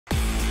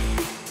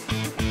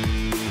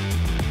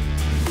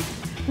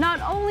Not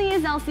only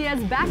is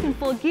LCS back in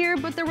full gear,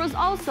 but there was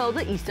also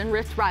the Eastern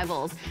Rift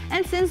rivals.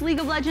 And since League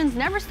of Legends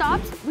never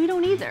stops, we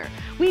don't either.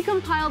 We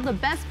compiled the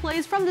best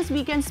plays from this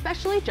weekend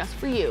specially just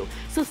for you.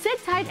 So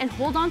sit tight and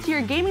hold on to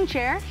your gaming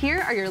chair.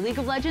 Here are your League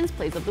of Legends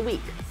plays of the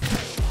week.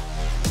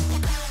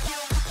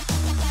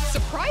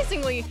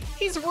 Surprisingly,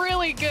 he's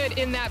really good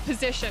in that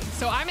position.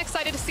 So I'm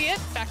excited to see it.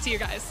 Back to you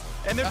guys.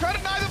 And they're trying to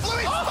deny the blue.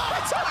 He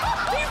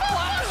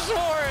flashed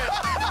for it!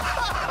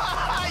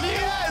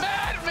 Yes!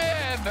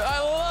 Madman! I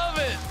love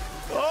it!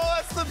 Oh,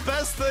 that's the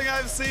best thing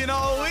I've seen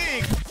all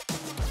week.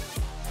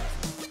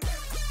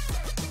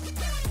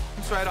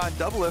 He's right on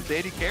double lift,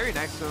 80 carry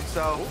next to him,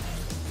 so.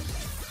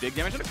 Big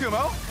damage to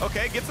Kumo.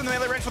 Okay, gets in the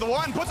melee range for the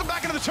one, puts him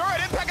back into the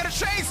turret, impact and a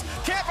chase.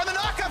 Can't find the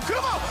knockup.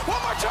 Kumo,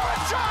 one more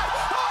turret shot.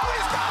 Oh,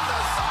 he's got the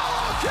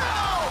solo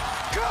kill.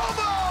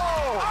 Kumo!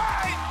 All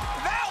right,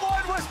 that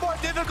one was more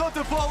difficult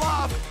to pull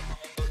off.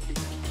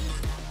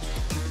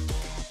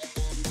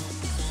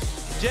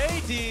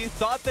 JD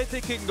thought that they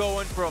can go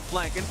in for a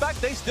flank. In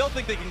fact, they still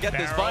think they can get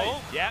this fight.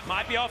 Yeah,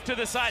 might be off to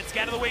the side.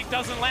 Scan of the week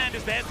doesn't land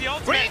as there's the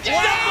ultimate.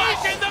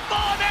 Wow. In the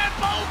ball and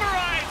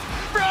pulverized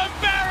from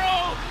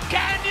Beryl.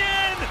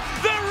 Canyon,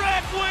 the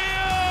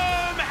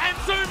Requiem. And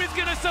Zoom is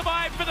going to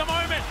survive for the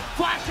moment.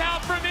 Flash out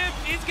from him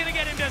is going to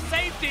get him to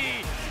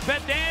safety.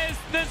 But there's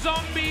the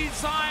zombie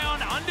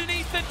Zion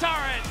underneath the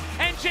turret.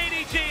 And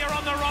JDG are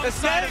on the wrong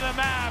side of the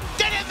map.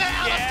 Get in there,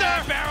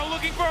 Alistair! Yeah, Beryl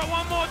looking for it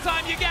one more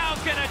time. Your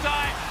gal's going to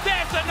die.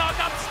 There's the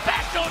knock-up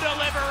special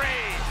delivery.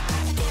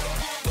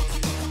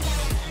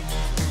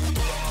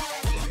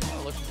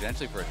 Looking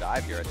potentially for a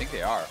dive here. I think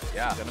they are.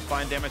 Yeah. Gonna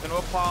find damage into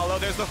Apollo.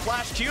 There's the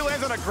flash Q,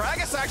 lands on a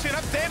Gragas. Actually,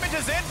 enough damage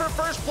is in for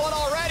first blood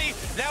already.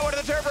 Now into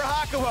the turret for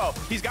Hakuho.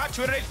 He's got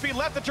 200 HP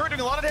left. The turret doing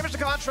a lot of damage to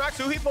Contract.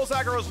 So he pulls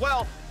aggro as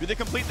well. Do they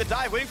complete the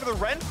dive? Waiting for the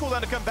Ren cooldown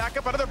to come back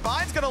up. Another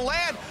bind's gonna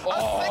land. A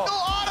single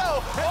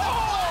auto.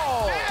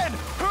 And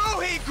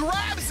who he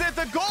grabs it.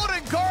 The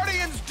Golden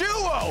Guardians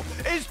duo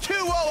is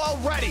 2-0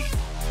 already.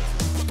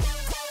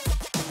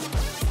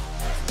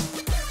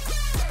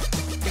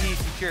 He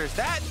secures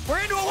that. We're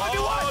into a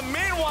 1v1.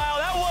 Meanwhile,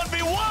 that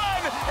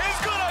 1v1 is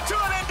gonna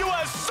turn into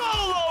a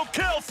solo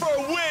kill for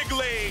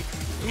Wiggily.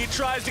 He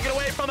tries to get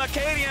away from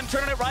Acadian,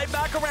 turning it right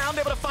back around,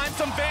 able to find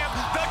some vamp.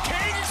 The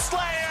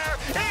Kingslayer!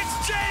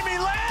 It's Jamie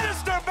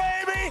Lannister,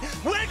 baby!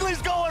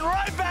 Wiggly's going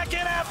right back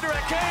in after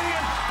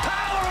Acadian.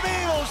 Power of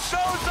Evil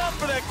shows up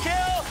for the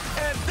kill,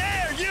 and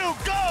there you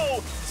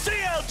go!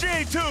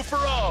 CLG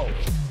 2-0.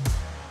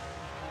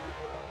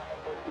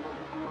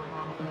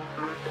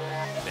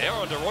 There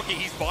on Rocky,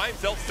 he's by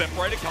himself,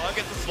 separated, can't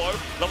get the slow.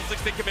 Level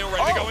 16 Camille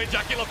ready to go in.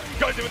 Jackie Love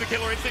goes in with the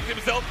killer instinct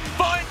himself,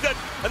 finds it,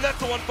 and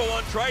that's a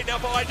 1-for-1 trade now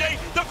for IG.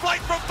 The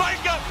flank from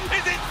Faker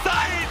is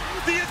insane!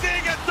 The Azir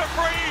gets the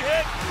free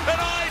hit,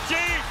 and IG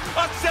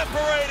are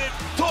separated,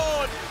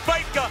 torn.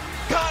 Faker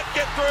can't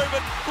get through, but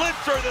lives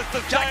through the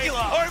sustain.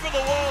 Over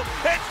the wall,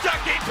 it's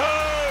Jackie 2!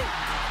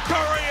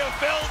 Korea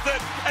fills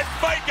it, and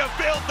Faker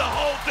fills the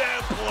whole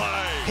damn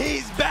play.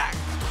 He's back!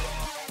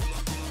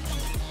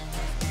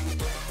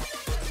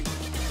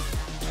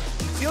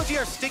 CLG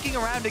are sticking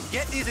around to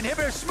get these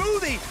inhibitors.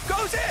 Smoothie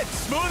goes in.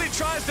 Smoothie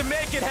tries to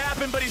make it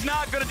happen, but he's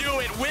not going to do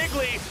it.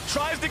 Wiggily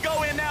tries to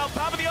go in now.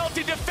 Pop of the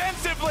ulti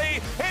defensively.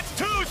 It's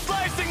two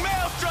slicing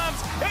maelstroms.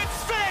 It's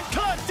Sven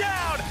cut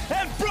down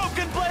and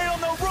Broken Blade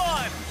on the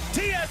run.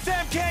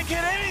 TSM can't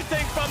get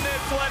anything from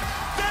this one.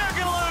 They're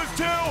going to lose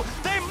two.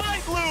 They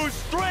might lose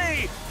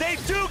three. They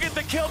do get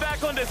the kill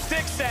back onto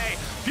 6A.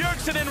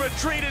 Bjergsen in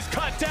retreat is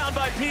cut down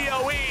by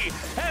PoE.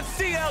 And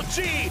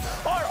CLG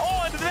are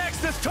on to the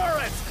Nexus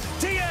turrets.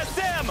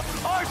 TSM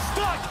are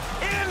stuck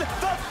in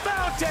the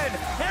fountain,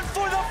 and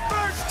for the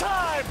first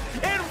time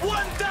in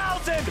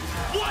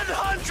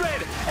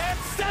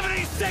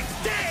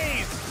 1,176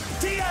 days,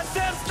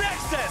 TSM's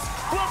Nexus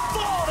will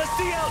fall to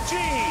CLG.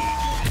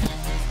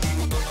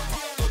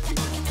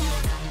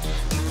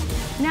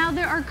 Now,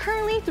 there are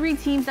currently 3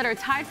 teams that are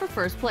tied for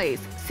first place: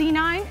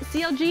 C9,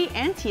 CLG,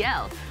 and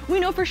TL. We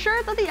know for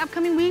sure that the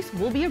upcoming weeks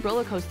will be a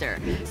roller coaster.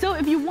 So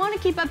if you want to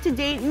keep up to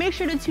date, make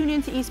sure to tune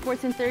in to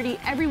Esports in 30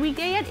 every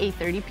weekday at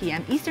 8:30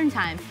 p.m. Eastern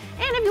Time.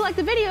 And if you like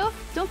the video,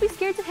 don't be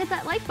scared to hit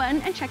that like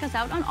button and check us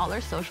out on all our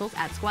socials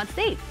at Squad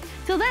State.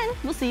 Till then,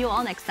 we'll see you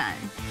all next time.